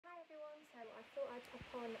I'd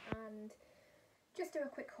pop on and just do a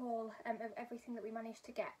quick haul of everything that we managed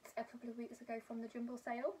to get a couple of weeks ago from the Jumble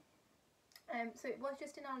sale. So it was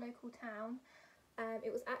just in our local town.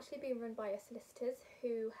 It was actually being run by a solicitors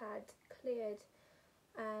who had cleared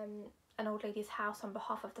an old lady's house on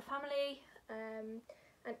behalf of the family, and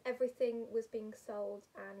everything was being sold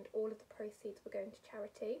and all of the proceeds were going to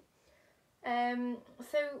charity.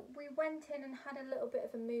 So we went in and had a little bit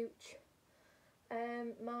of a mooch.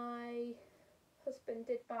 My husband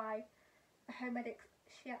did buy a Homedic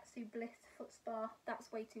Shiatsu Bliss foot spa.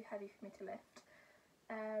 That's way too heavy for me to lift.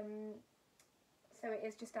 So it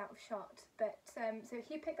is just out of shot, but so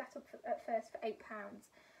he picked that up at first for £8,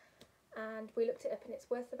 and we looked it up and it's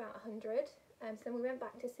worth about 100. So then we went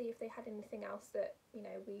back to see if they had anything else that, you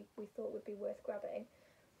know, we thought would be worth grabbing,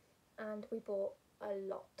 and we bought a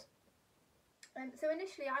lot. So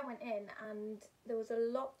initially I went in and there was a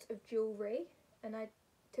lot of jewellery, and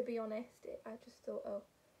to be honest, I just thought, oh,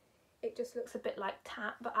 it just looks a bit like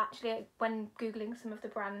tat, but actually when googling some of the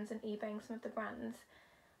brands and eBaying some of the brands,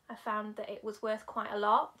 I found that it was worth quite a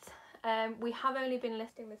lot. We have only been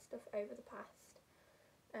listing this stuff over the past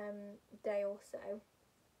day or so.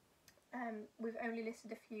 We've only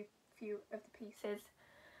listed a few of the pieces,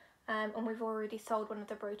 and we've already sold one of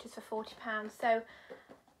the brooches for £40. So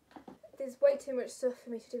there's way too much stuff for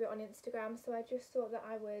me to do it on Instagram, so I just thought that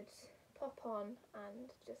I would pop on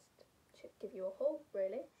and just give you a haul,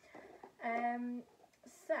 really.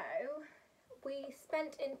 So we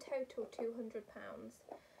spent in total £200.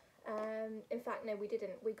 In fact, no, we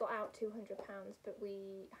didn't. We got out £200, but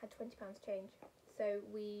we had £20 change. So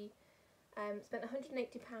we spent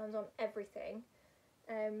 £180 on everything.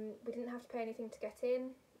 We didn't have to pay anything to get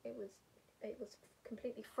in. It was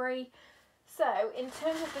completely free. So in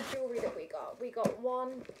terms of the jewellery that we got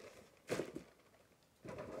 1,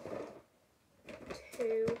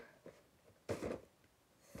 2, 3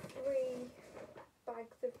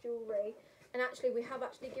 bags of jewellery. And actually we have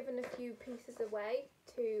given a few pieces away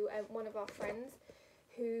to one of our friends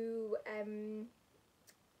who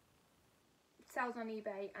sells on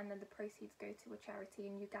eBay, and then the proceeds go to a charity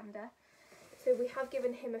in Uganda. So we have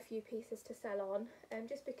given him a few pieces to sell on,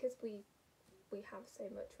 just because we have so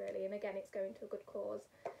much, really, and again it's going to a good cause.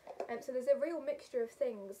 So there's a real mixture of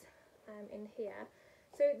things in here.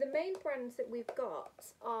 So the main brands that we've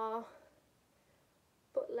got are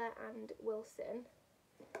Butler and Wilson.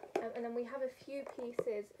 And then we have a few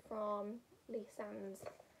pieces from Lee Sands,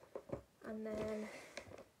 and then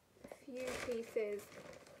a few pieces,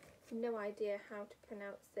 no idea how to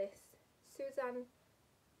pronounce this, Suzanne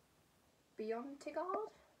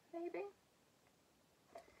Biontigard, maybe?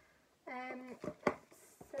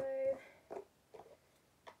 So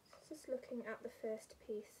just looking at the first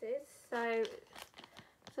pieces, so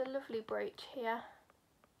it's a lovely brooch here,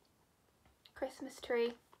 Christmas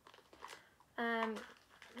tree.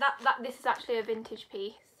 This is actually a vintage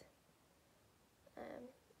piece.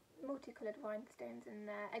 Multicoloured rhinestones in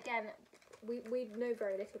there. Again, we know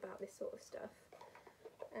very little about this sort of stuff,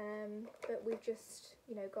 but we've just,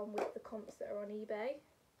 you know, gone with the comps that are on eBay.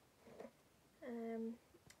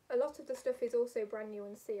 A lot of the stuff is also brand new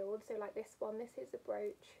and sealed. So like this one, this is a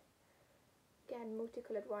brooch. Again,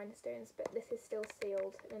 multicoloured rhinestones, but this is still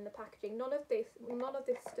sealed in the packaging. None of this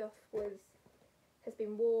stuff has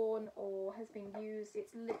been worn or has been used.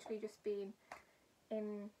 It's literally just been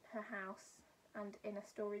in her house and in a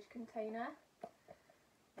storage container.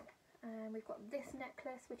 We've got this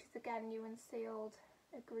necklace, which is again new and sealed,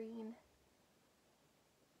 a green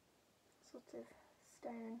sort of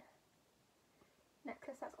stone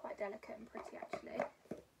necklace. That's quite delicate and pretty, actually.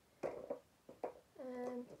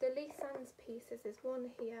 The Lee Sands pieces, there's one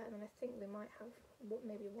here, and I think we might have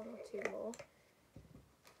maybe 1 or 2 more.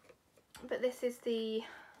 But this is the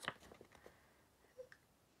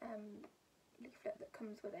leaflet that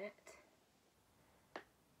comes with it,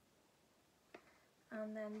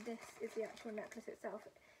 and then this is the actual necklace itself.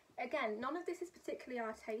 Again, none of this is particularly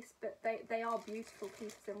our taste, but they are beautiful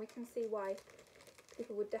pieces, and we can see why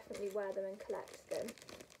people would definitely wear them and collect them.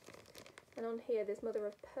 And on here there's mother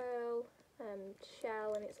of pearl,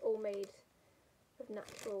 shell, and it's all made of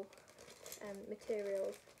natural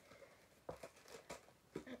materials.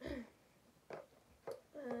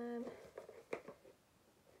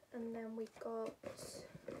 And then we got,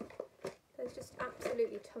 there's just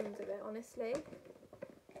absolutely tons of it, honestly.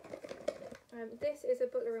 This is a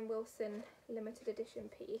Butler and Wilson limited edition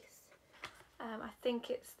piece. I think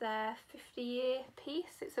it's their 50-year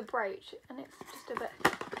piece. It's a brooch, and it's just a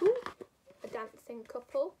dancing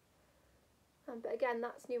couple. But again,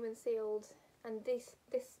 that's new and sealed, and this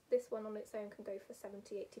one on its own can go for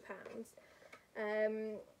 £70–80.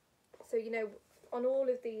 So, you know, on all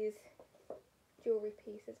of these jewellery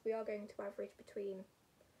pieces we are going to average between,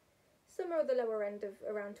 some are at the lower end of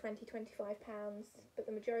around £20–25, but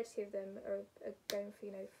the majority of them are going for,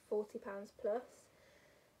 you know, £40 plus.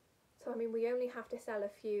 So I mean, we only have to sell a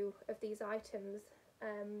few of these items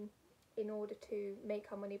in order to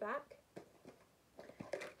make our money back,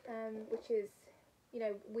 which is, you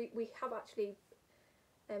know, we have actually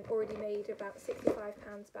already made about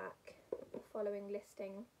 £65 back following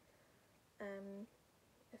listing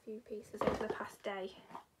a few pieces over the past day.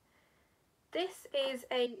 This is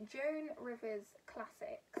a Joan Rivers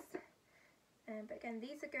Classics, but again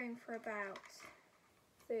these are going for about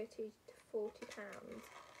 £30–40,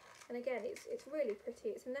 and again it's really pretty.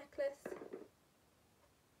 It's a necklace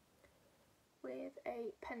with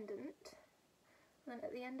a pendant, and then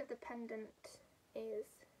at the end of the pendant is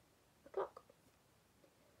a clock.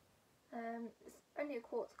 It's only a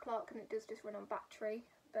quartz clock and it does just run on battery,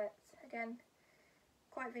 but again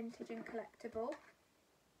quite vintage and collectible.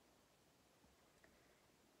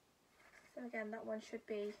 So again, that one should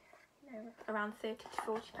be, you know, around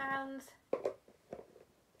 £30–40.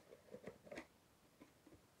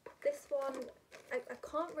 This one, I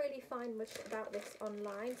can't really find much about this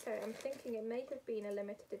online, so I'm thinking it may have been a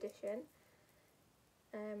limited edition.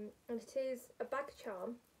 And it is a bag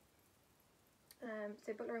charm.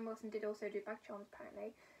 So Butler & Wilson did also do bag charms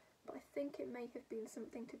apparently, but I think it may have been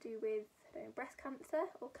something to do with, I don't know, breast cancer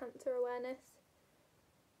or cancer awareness.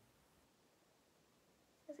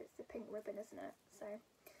 It's the pink ribbon, isn't it? So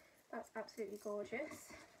that's absolutely gorgeous.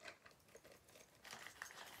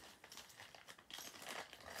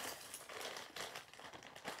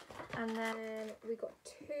 And then we got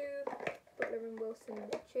two Butler & Wilson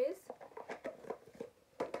watches.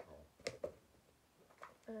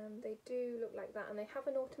 They do look like that, and they have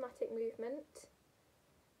an automatic movement.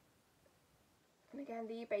 And again,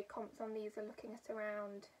 the eBay comps on these are looking at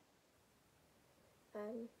around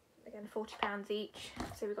again £40 each,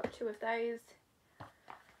 so we've got two of those.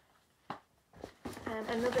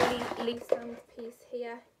 Another Lee Sands piece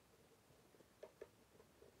here.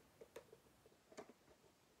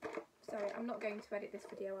 Sorry, I'm not going to edit this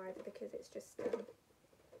video either because it's just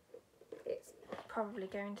it's probably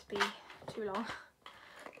going to be too long.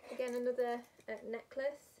 Again, another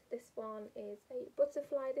necklace. This one is a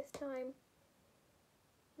butterfly this time,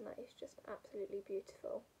 and that is just absolutely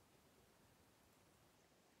beautiful.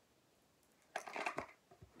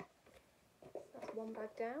 One bag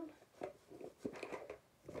down,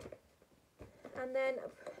 and then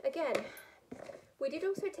again we did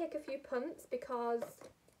also take a few punts because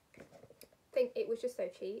I think it was just so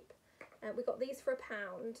cheap. We got these for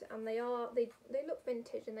 £1, and they look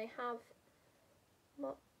vintage, and they have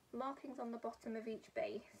markings on the bottom of each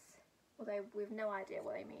base, although we've no idea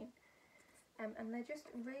what they mean, and they're just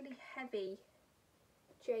really heavy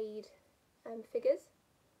jade figures.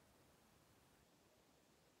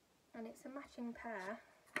 And it's a matching pair,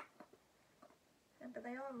 but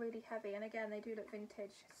they are really heavy, and again they do look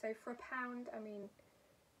vintage. So for £1, I mean,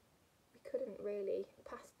 we couldn't really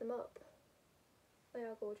pass them up. They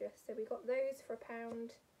are gorgeous. So we got those for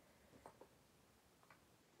 £1,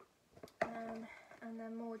 and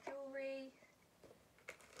then more jewellery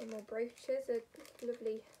and more brooches. A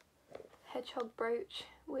lovely hedgehog brooch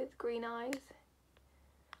with green eyes.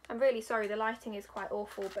 I'm really sorry, the lighting is quite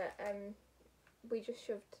awful, but we just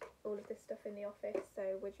shoved all of this stuff in the office,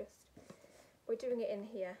 so we're doing it in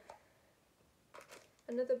here.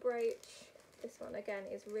 Another brooch. This one again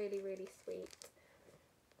is really, really sweet.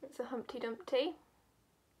 It's a Humpty Dumpty.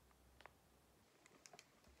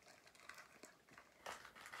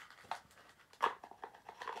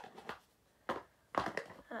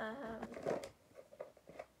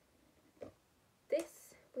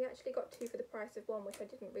 This we actually got two for the price of one, which I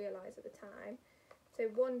didn't realise at the time. So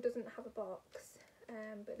one doesn't have a box,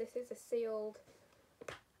 but this is a sealed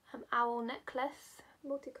owl necklace,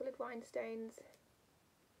 multicoloured rhinestones.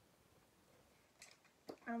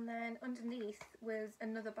 And then underneath was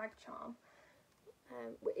another bag charm.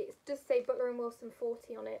 It does say Butler & Wilson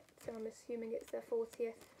 40 on it, so I'm assuming it's their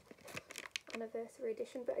 40th anniversary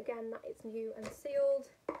edition, but again that is new and sealed.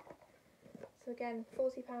 So again,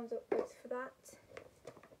 £40 upwards for that.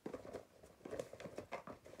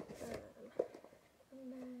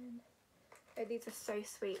 And then, oh, these are so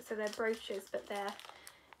sweet. So they're brooches, but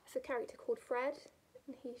it's a character called Fred,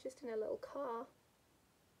 and he's just in a little car.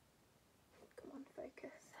 Come on,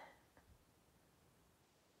 focus.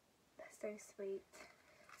 They're so sweet.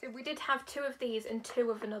 So we did have two of these and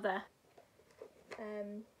two of another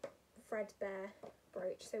Fred Bear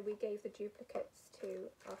brooch, so we gave the duplicates to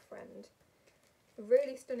our friend. A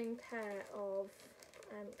really stunning pair of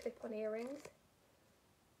clip-on earrings.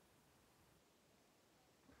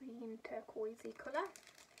 green turquoisey colour.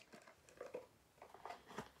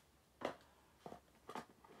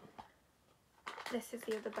 This is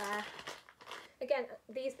the other bear. Again,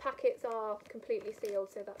 these packets are completely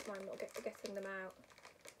sealed, so that's why I'm not getting them out.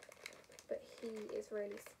 But he is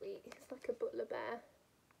really sweet. He's like a butler bear.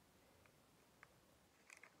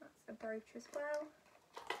 That's a brooch as well.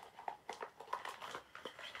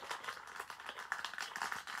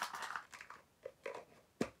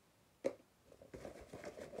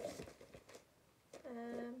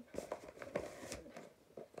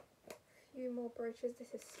 A few more brooches.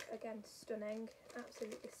 This is again stunning,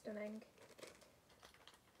 absolutely stunning.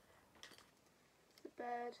 The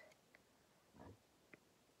bird,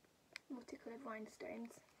 multicoloured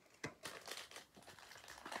rhinestones.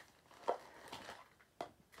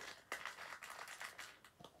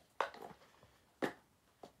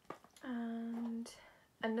 And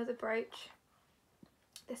another brooch.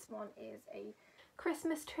 This one is a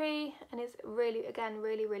Christmas tree and is really, again,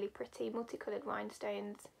 really pretty, multicoloured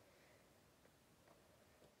rhinestones.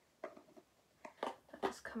 That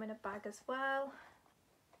just come in a bag as well.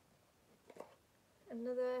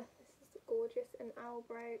 Another, this is gorgeous, an owl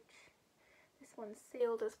brooch. This one's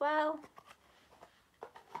sealed as well.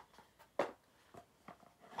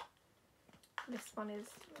 This one is,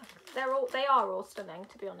 they are all stunning,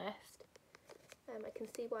 to be honest. I can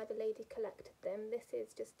see why the lady collected them. This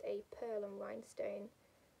is just a pearl and rhinestone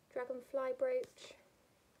dragonfly brooch.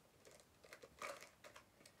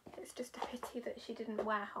 It's just a pity that she didn't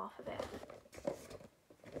wear half of it.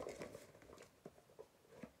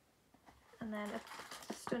 And then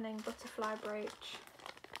a stunning butterfly brooch.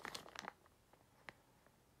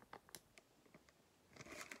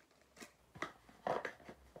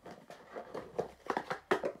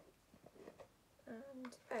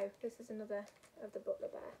 And oh, this is another of the butler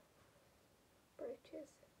bear brooches.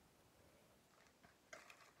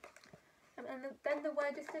 And then there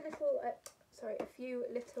were just a little, a few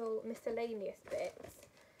little miscellaneous bits.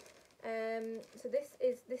 So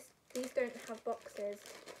these don't have boxes,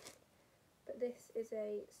 but this is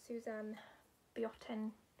a Suzanne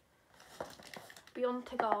Biontegard.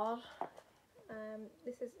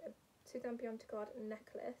 This is a Suzanne Biontegard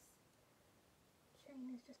necklace.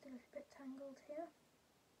 Chain is just a little bit tangled here.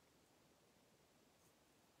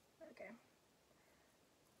 Okay.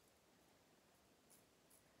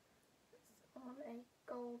 It's on a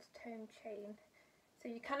gold tone chain. So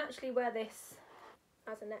you can actually wear this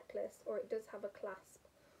as a necklace, or it does have a clasp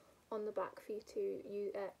on the back for you to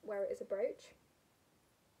wear it as a brooch.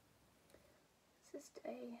 It's just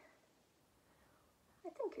I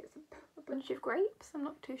think it's a bunch of grapes, I'm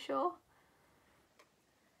not too sure.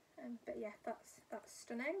 But yeah, that's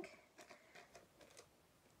stunning.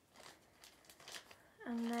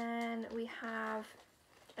 And then we have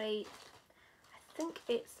I think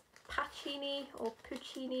it's Pacini or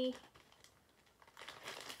Puccini.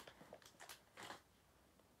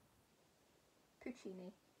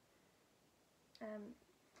 Puccini.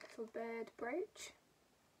 Little bird brooch.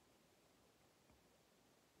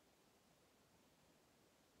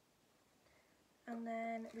 And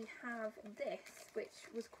then we have this, which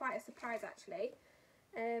was quite a surprise actually.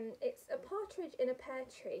 It's a partridge in a pear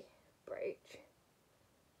tree brooch.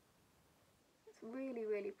 It's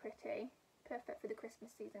really pretty, perfect for the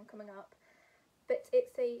Christmas season coming up. But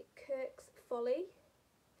it's a Kirk's Folly.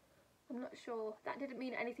 I'm not sure, that didn't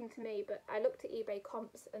mean anything to me, but I looked at eBay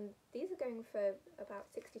comps and these are going for about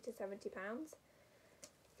 £60 to £70.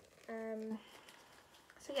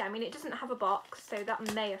 So yeah, I mean, it doesn't have a box, so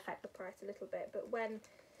that may affect the price a little bit, but when,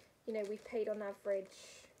 you know, we've paid on average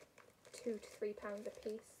 £2 to £3 a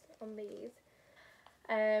piece on these,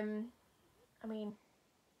 I mean,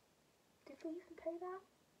 did we even pay that?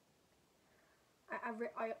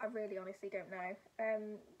 I really honestly don't know.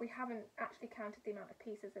 We haven't actually counted the amount of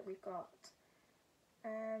pieces that we've got.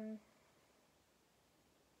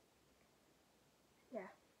 Yeah,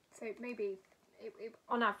 so maybe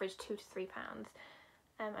on average £2 to £3.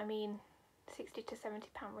 I mean, £60 to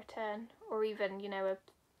 £70 return, or even, you know,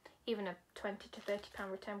 even a £20 to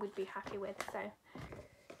 £30 return we'd be happy with. So,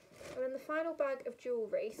 and then the final bag of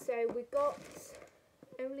jewellery. So we got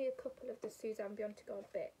only a couple of the Suzanne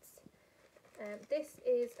Biontegard bits. This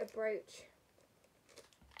is a brooch.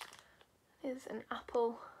 Is an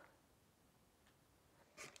apple.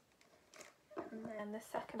 And then the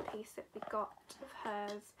second piece that we got of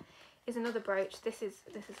hers is another brooch. This is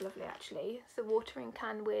lovely actually. It's a watering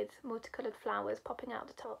can with multicoloured flowers popping out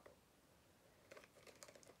the top.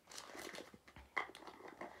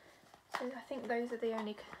 So I think those are the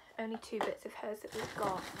only two bits of hers that we've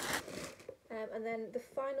got. And then the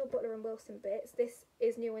final Butler and Wilson bits. This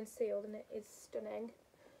is new and sealed and it is stunning.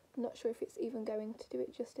 I'm not sure if it's even going to do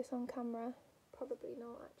it justice on camera. Probably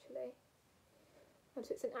not, actually. So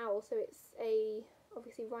it's an owl, so it's a,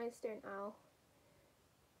 obviously, rhinestone owl.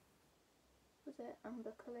 Was it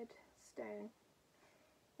amber coloured stone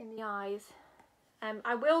in the eyes.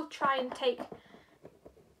 I will try and take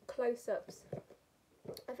close-ups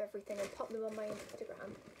of everything and pop them on my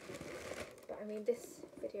Instagram, but I mean this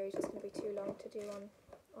video is just going to be too long to do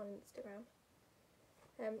on Instagram.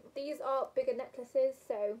 These are bigger necklaces,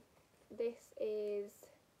 so this is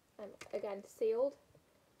again sealed,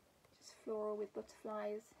 just floral with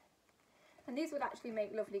butterflies, and these would actually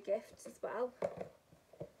make lovely gifts as well.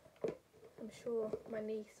 I'm sure my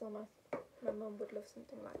niece or my mum would love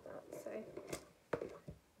something like that. So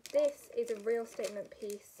this is a real statement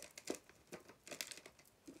piece.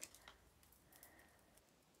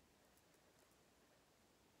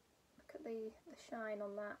 Look at the shine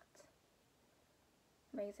on that.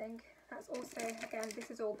 Amazing. That's also, again, this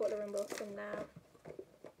is all Butler & Wilson now.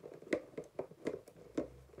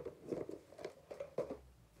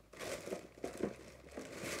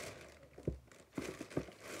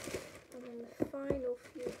 And then the final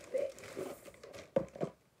few bits.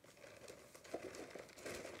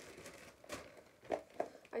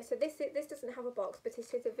 Oh, so this doesn't have a box, but it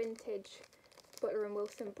is a vintage Butler &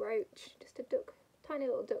 Wilson brooch. Just a duck, tiny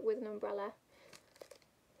little duck with an umbrella.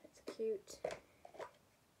 It's cute.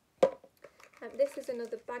 This is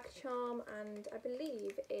another bag charm, and I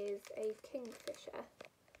believe is a kingfisher.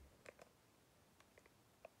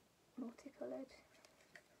 Multicoloured.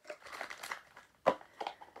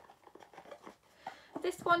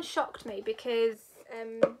 This one shocked me because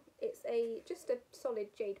it's just a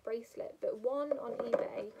solid jade bracelet, but one on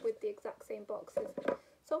eBay with the exact same box is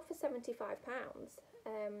sold for £75.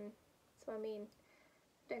 So I mean,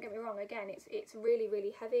 don't get me wrong, again, it's really,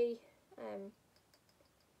 really heavy.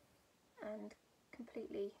 And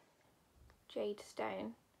completely jade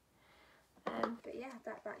stone, but yeah,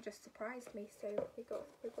 that just surprised me. So we got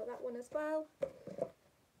that one as well,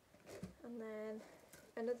 and then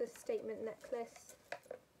another statement necklace.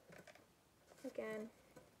 Again,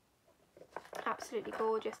 absolutely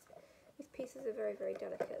gorgeous. These pieces are very, very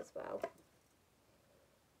delicate as well,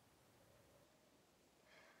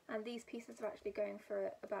 and these pieces are actually going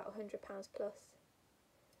for about £100 plus.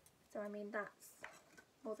 So I mean, that's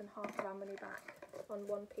more than half of our money back on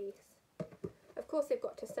one piece. Of course they've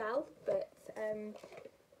got to sell, but you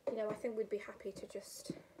know, I think we'd be happy to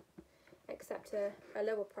just accept a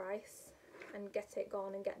lower price and get it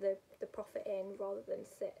gone and get the profit in, rather than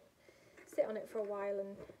sit on it for a while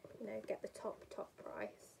and, you know, get the top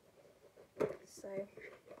price. So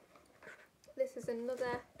this is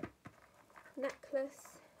another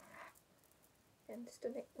necklace, and just a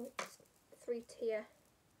 3-tier.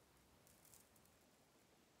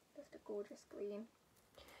 Just a gorgeous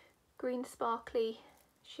green sparkly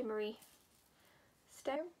shimmery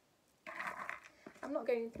stone. I'm not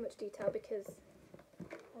going into much detail because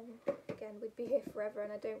again, we'd be here forever,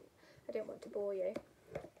 and I don't want to bore you.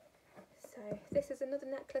 So this is another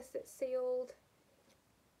necklace that's sealed.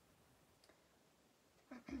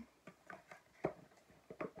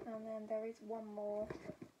 And then there is one more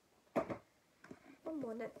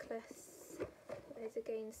necklace. Is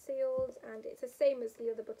again sealed, and it's the same as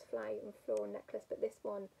the other butterfly and floral necklace, but this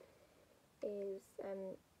one is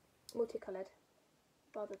multicoloured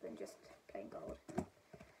rather than just plain gold.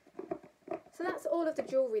 So that's all of the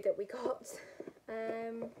jewellery that we got.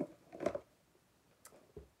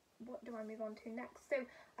 What do I move on to next? So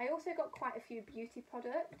I also got quite a few beauty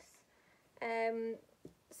products.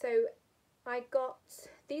 So I got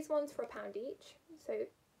these ones for £1 each. So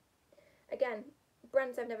again,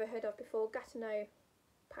 brands I've never heard of before. Gatineau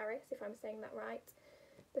Paris, if I'm saying that right.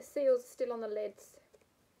 The seals are still on the lids,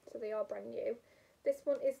 so they are brand new. This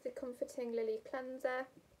one is the Comforting Lily Cleanser,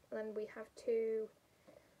 and then we have two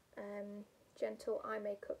gentle eye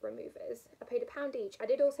makeup removers. I paid £1 each. I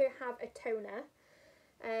did also have a toner.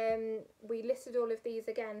 We listed all of these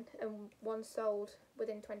again, and one sold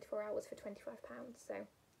within 24 hours for £25. So,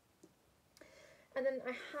 and then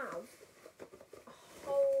I have a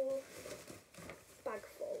whole bag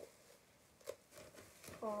full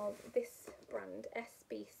of this brand,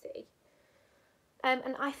 SBC,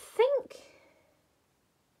 and I think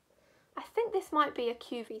this might be a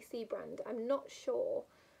QVC brand. I'm not sure,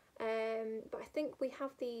 but I think we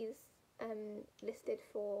have these listed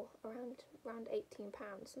for around £18,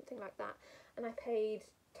 something like that, and I paid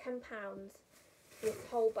 £10 for this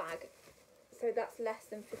whole bag, so that's less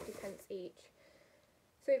than 50p each.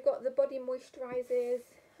 So we've got the body moisturisers.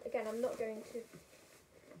 Again, I'm not going to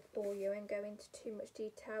bore you and go into too much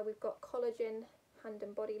detail. We've got collagen hand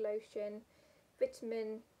and body lotion,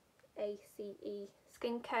 vitamin ACE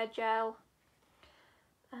skincare gel.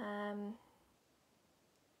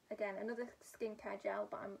 Again, another skincare gel,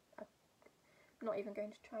 but I'm not even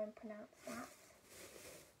going to try and pronounce that.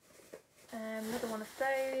 Another one of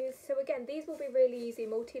those. So again, these will be really easy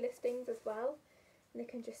multi-listings as well, and they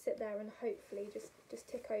can just sit there and hopefully just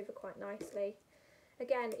tick over quite nicely.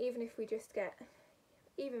 Again, even if we just get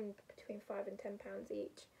even between £5 and £10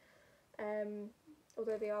 each,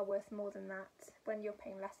 although they are worth more than that when you're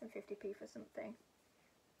paying less than 50p for something.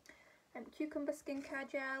 Cucumber skincare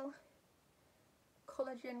gel,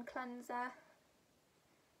 collagen cleanser,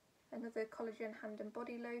 another collagen hand and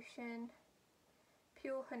body lotion,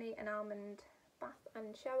 pure honey and almond bath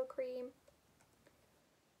and shower cream,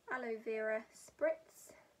 aloe vera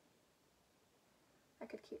spritz. I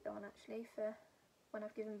could keep that one actually for when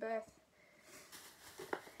I've given birth.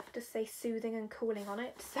 It does say soothing and cooling on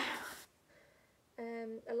it. So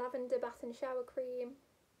a lavender bath and shower cream,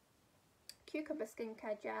 cucumber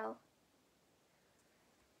skincare gel,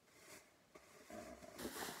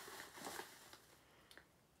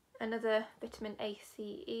 another vitamin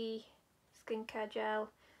ACE skincare gel,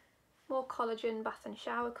 more collagen bath and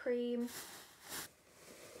shower cream,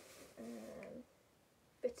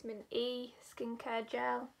 vitamin E skincare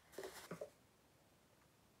gel,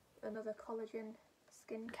 another collagen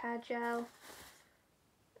skincare gel,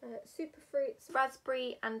 Superfruits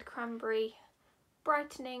raspberry and cranberry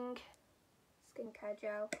brightening skincare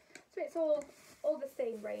gel. So it's all the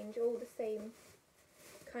same range, all the same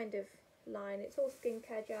kind of line. It's all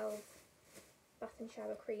skincare gels, bath and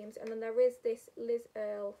shower creams, and then there is this Liz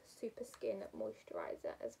Earle Super Skin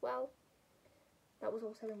Moisturiser as well. That was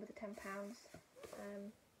also in with the £10.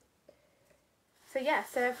 So yeah,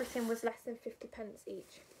 so everything was less than 50p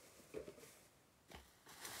each,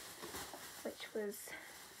 which was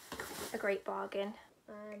a great bargain.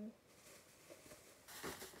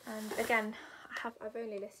 And again, I've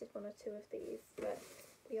only listed one or two of these, but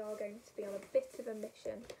we are going to be on a bit of a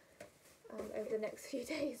mission over the next few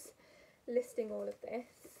days, listing all of this.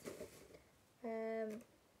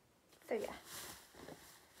 So yeah,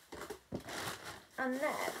 and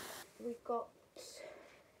then we've got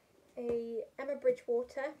a Emma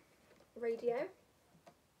Bridgewater radio.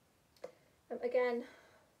 Again,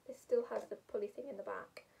 this still has the pulley thing in the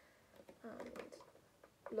back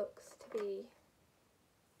and looks to be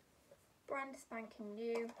brand spanking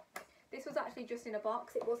new. This was actually just in a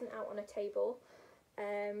box, it wasn't out on a table.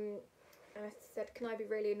 And I said, can I be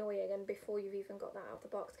really annoying, and before you've even got that out of the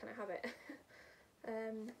box, can I have it?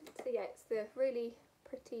 So yeah, it's the really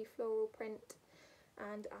pretty floral print,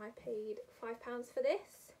 and I paid £5 for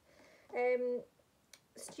this.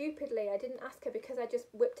 Stupidly, I didn't ask her because I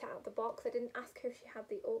just whipped it out of the box. I didn't ask her if she had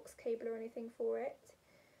the aux cable or anything for it.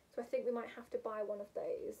 So I think we might have to buy one of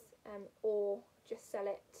those, or just sell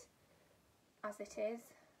it as it is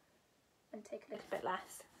and take a little bit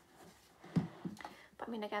less. But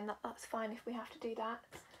I mean, again, that's fine if we have to do that.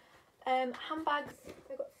 Handbags,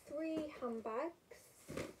 I got 3 handbags.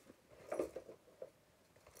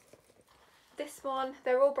 This one,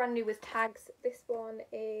 they're all brand new with tags. This one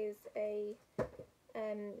is a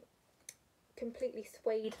completely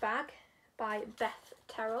suede bag by Beth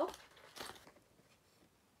Terrell.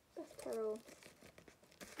 Beth Terrell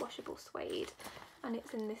washable suede, and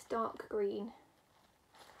it's in this dark green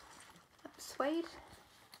suede,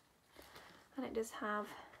 and it does have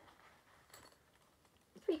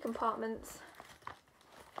 3 compartments.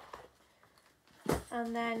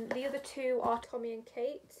 And then the other 2 are Tommy and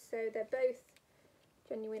Kate, so they're both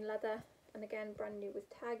genuine leather, and again brand new with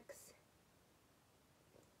tags.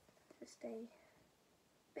 Just a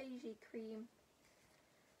beigey cream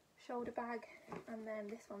shoulder bag, and then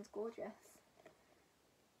this one's gorgeous.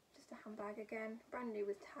 Just a handbag again, brand new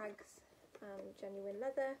with tags and genuine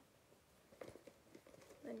leather.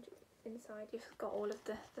 And inside you've got all of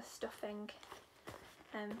the stuffing.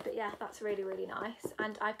 But yeah, that's really, really nice.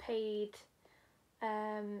 And I paid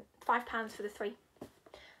 £5 for the 3.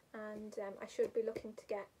 And I should be looking to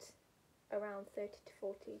get around 30 to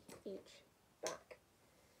 40 each back.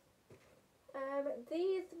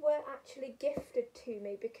 These were actually gifted to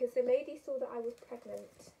me because the lady saw that I was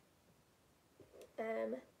pregnant.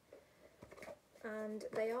 And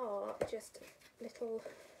they are just little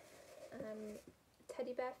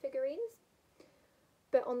teddy bear figurines.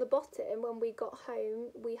 But on the bottom, when we got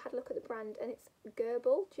home, we had a look at the brand, and it's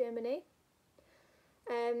Jumble, Germany.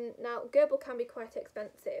 Now, Jumble can be quite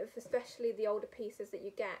expensive, especially the older pieces that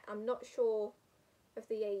you get. I'm not sure of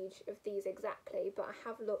the age of these exactly, but I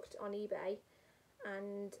have looked on eBay,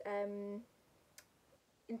 and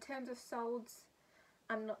in terms of solds,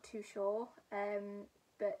 I'm not too sure,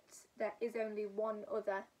 but there is only one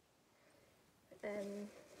other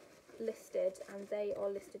listed, and they are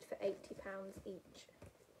listed for £80 each.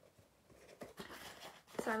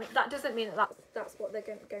 So I mean, that doesn't mean that that's what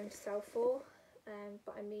they're going to sell for,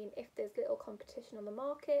 but I mean, if there's little competition on the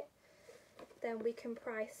market, then we can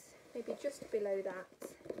price maybe just below that,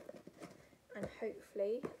 and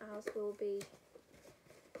hopefully ours will be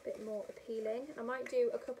a bit more appealing. I might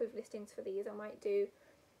do a couple of listings for these. I might do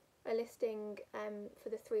a listing for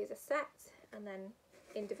the 3 as a set, and then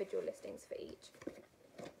individual listings for each.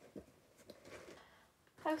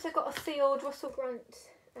 I also got a sealed Russell Grant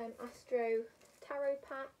Astro Tarot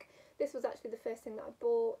pack. This was actually the first thing that I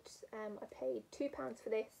bought. I paid £2 for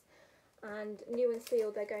this, and new and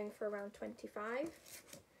sealed they're going for around 25.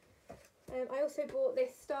 I also bought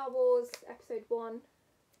this Star Wars Episode 1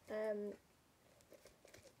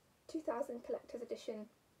 2000 Collector's Edition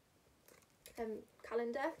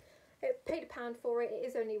calendar. I paid £1 for it. It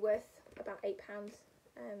is only worth about £8,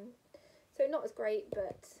 so not as great,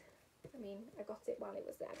 but I mean, I got it while it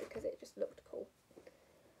was there because it just looked cool.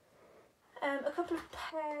 A couple of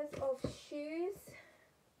pairs of shoes.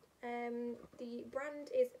 The brand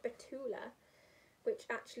is Betula, which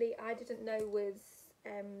actually I didn't know was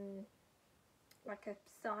like a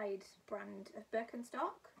side brand of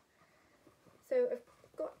Birkenstock. So I've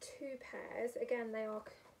got 2 pairs. Again, they are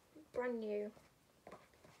brand new,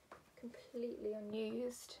 completely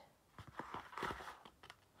unused.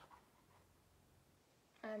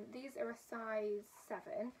 These are a size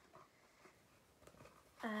 7.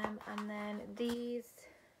 And then these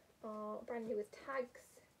are brand new with tags,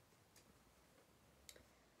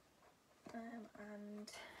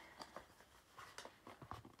 and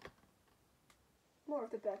more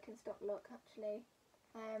of the Birkenstock look actually,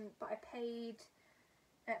 but I paid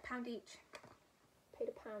 £1 each. Paid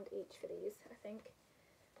 £1 each for these, I think,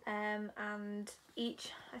 and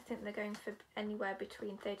each I think they're going for anywhere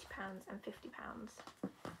between £30 and £50.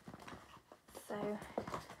 So.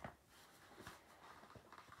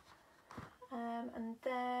 And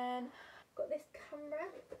then got this camera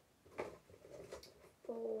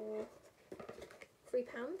for £3.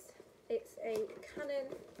 It's a Canon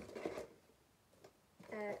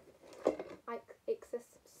Ixus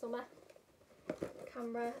Summer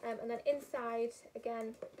camera, and then inside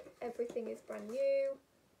again everything is brand new.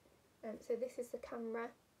 So this is the camera,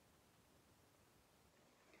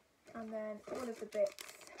 and then all of the bits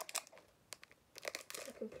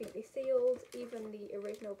are completely sealed. Even the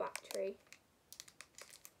original battery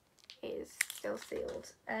is still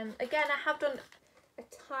sealed. Again, I have done a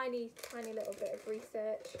tiny little bit of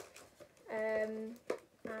research, and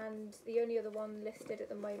the only other one listed at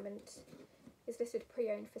the moment is listed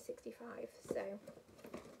pre-owned for 65. So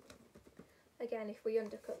again, if we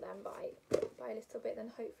undercut them by a little bit,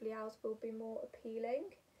 then hopefully ours will be more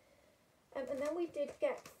appealing. And then we did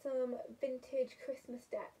get some vintage Christmas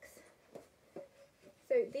decks.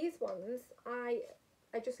 So these ones, I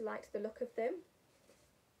just liked the look of them.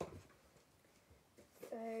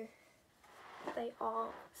 So they are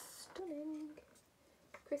stunning.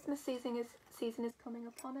 Christmas season is coming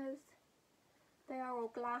upon us. They are all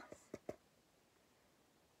glass,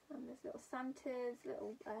 and there's little Santas,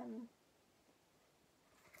 little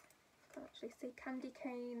can't actually see, candy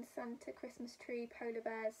canes, Santa, Christmas tree, polar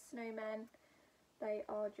bears, snowmen. They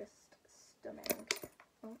are just stunning.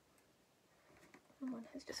 Oh, one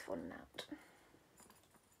has just fallen out.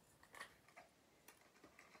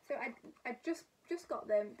 So I just got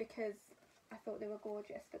them because I thought they were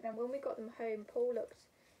gorgeous, but then when we got them home, Paul looked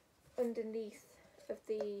underneath of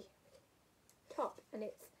the top, and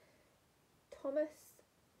it's Thomas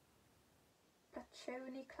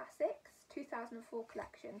Paccioni Classics 2004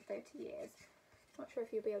 collection, 30 years. Not sure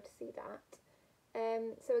if you'll be able to see that.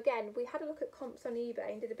 So again, we had a look at comps on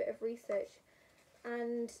eBay and did a bit of research,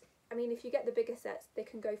 and I mean, if you get the bigger sets, they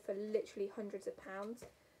can go for literally hundreds of pounds.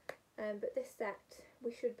 But this set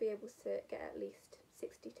we should be able to get at least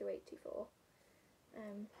 60 to 80 for,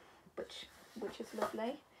 which is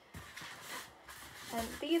lovely.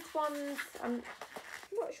 These ones, I'm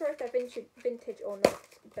not sure if they're vintage or not,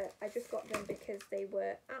 but I just got them because they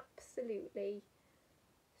were absolutely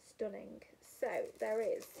stunning. So there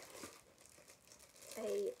is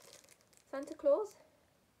a Santa Claus.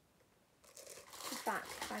 In fact,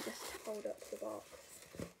 if I just hold up the box,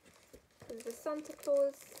 there's a Santa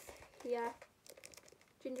Claus here,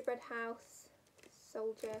 gingerbread house,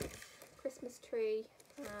 soldier, Christmas tree,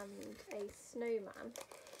 and a snowman.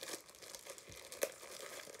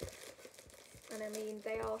 And I mean,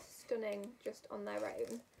 they are stunning just on their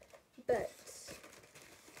own, but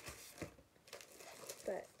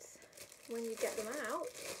when you get them out,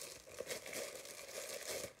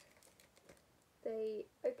 they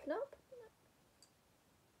open up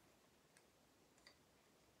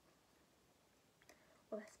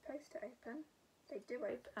supposed to open. They do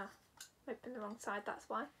open. Open the wrong side, that's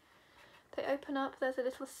why. They open up, there's a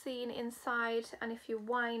little scene inside, and if you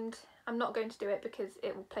wind, I'm not going to do it because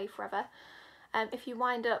it will play forever. If you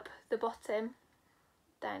wind up the bottom,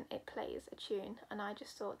 then it plays a tune, and I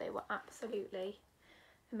just thought they were absolutely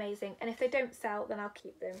amazing. And if they don't sell, then I'll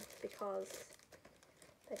keep them because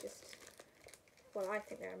they're just, well, I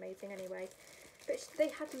think they're amazing anyway. But they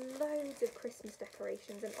had loads of Christmas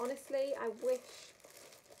decorations, and honestly, I wish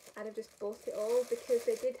I'd have just bought it all because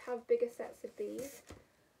they did have bigger sets of these.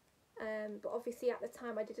 But obviously at the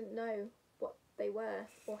time I didn't know what they were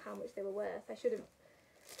or how much they were worth. I should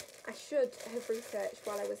have researched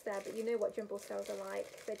while I was there, but you know what Jumble sales are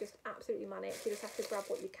like. They're just absolutely manic. You just have to grab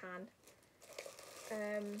what you can.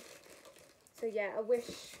 So yeah, I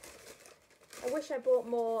wish I bought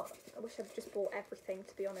more. I wish I'd just bought everything,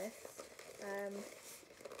 to be honest.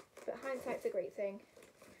 But hindsight's a great thing.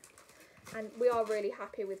 And we are really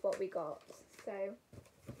happy with what we got. So,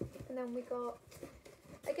 and then we got,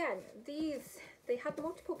 again, these, they had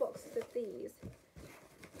multiple boxes of these.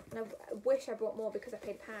 And I wish I bought more because I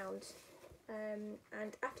paid £1.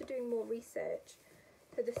 And after doing more research,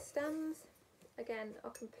 so the stands, again,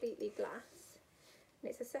 are completely glass.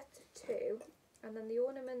 And it's a set of 2. And then the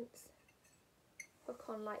ornaments hook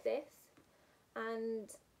on like this. And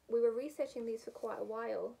we were researching these for quite a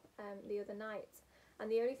while the other night. And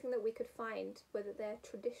the only thing that we could find were that they're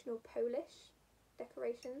traditional Polish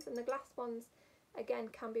decorations. And the glass ones, again,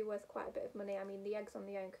 can be worth quite a bit of money. I mean, the eggs on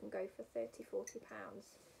the own can go for £30–40,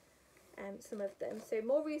 some of them. So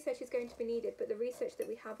more research is going to be needed, but the research that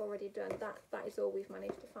we have already done, that is all we've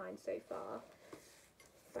managed to find so far.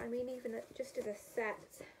 But I mean, even just as a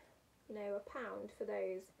set, you know, £1 for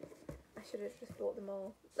those, I should have just bought them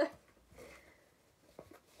all.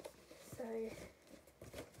 So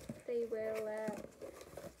they will,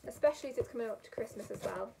 especially as it's coming up to Christmas as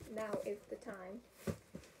well, now is the time.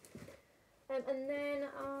 And then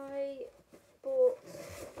I bought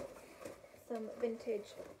some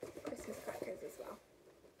vintage Christmas crackers as well.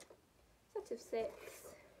 Set of 6,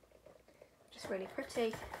 just really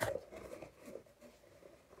pretty.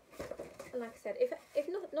 And like I said, if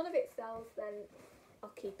none of it sells, then I'll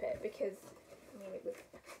keep it because, I mean, it was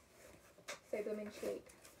so blooming cheap.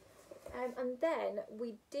 And then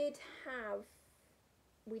we did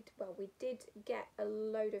get a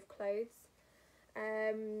load of clothes.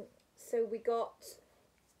 So we got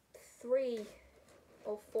 3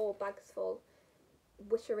 or 4 bags full,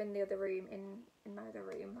 which are in the other room, in my other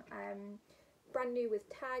room. Brand new with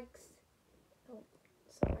tags. Oh,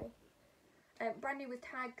 sorry. Brand new with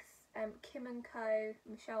tags. Kim & Co,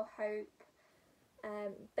 Michelle Hope,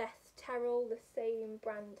 Beth Terrell, the same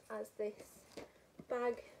brand as this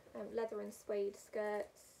bag. Leather and suede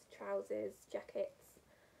skirts, trousers, jackets.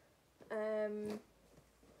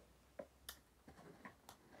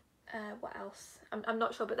 What else? I'm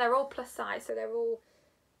not sure, but they're all plus size, so they're all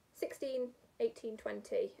 16, 18,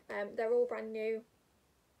 20. They're all brand new.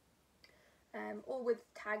 All with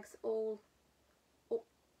tags, all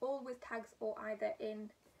with tags, or either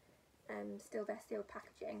in still their sealed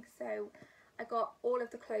packaging. So I got all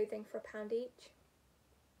of the clothing for £1 each.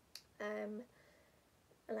 And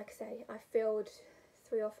like I say, I filled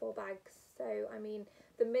 3 or 4 bags. So I mean,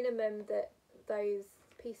 the minimum that those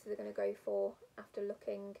pieces are going to go for after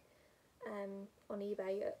looking on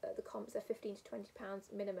eBay at the comps are £15 to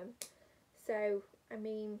 £20 minimum. So I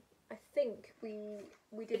mean, I think we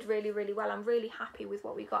did really, really well. I'm really happy with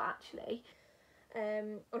what we got actually.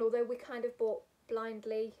 And although we kind of bought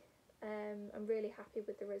blindly, I'm really happy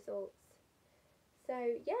with the results.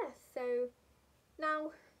 So yeah, so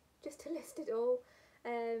now just to list it all.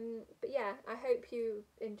 But yeah, I hope you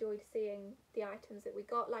enjoyed seeing the items that we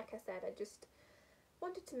got. Like I said, I just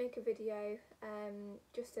wanted to make a video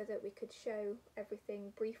just so that we could show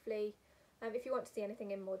everything briefly. If you want to see anything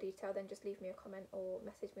in more detail, then just leave me a comment or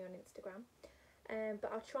message me on Instagram.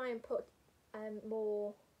 But I'll try and put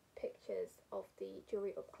more pictures of the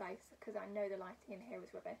jewellery up close because I know the lighting in here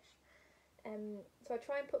is rubbish. So I'll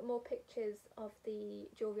try and put more pictures of the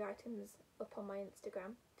jewellery items up on my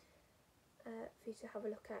Instagram for you to have a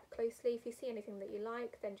look at closely. If you see anything that you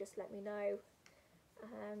like, then just let me know.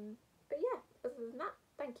 But yeah, other than that,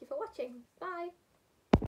 thank you for watching. Bye!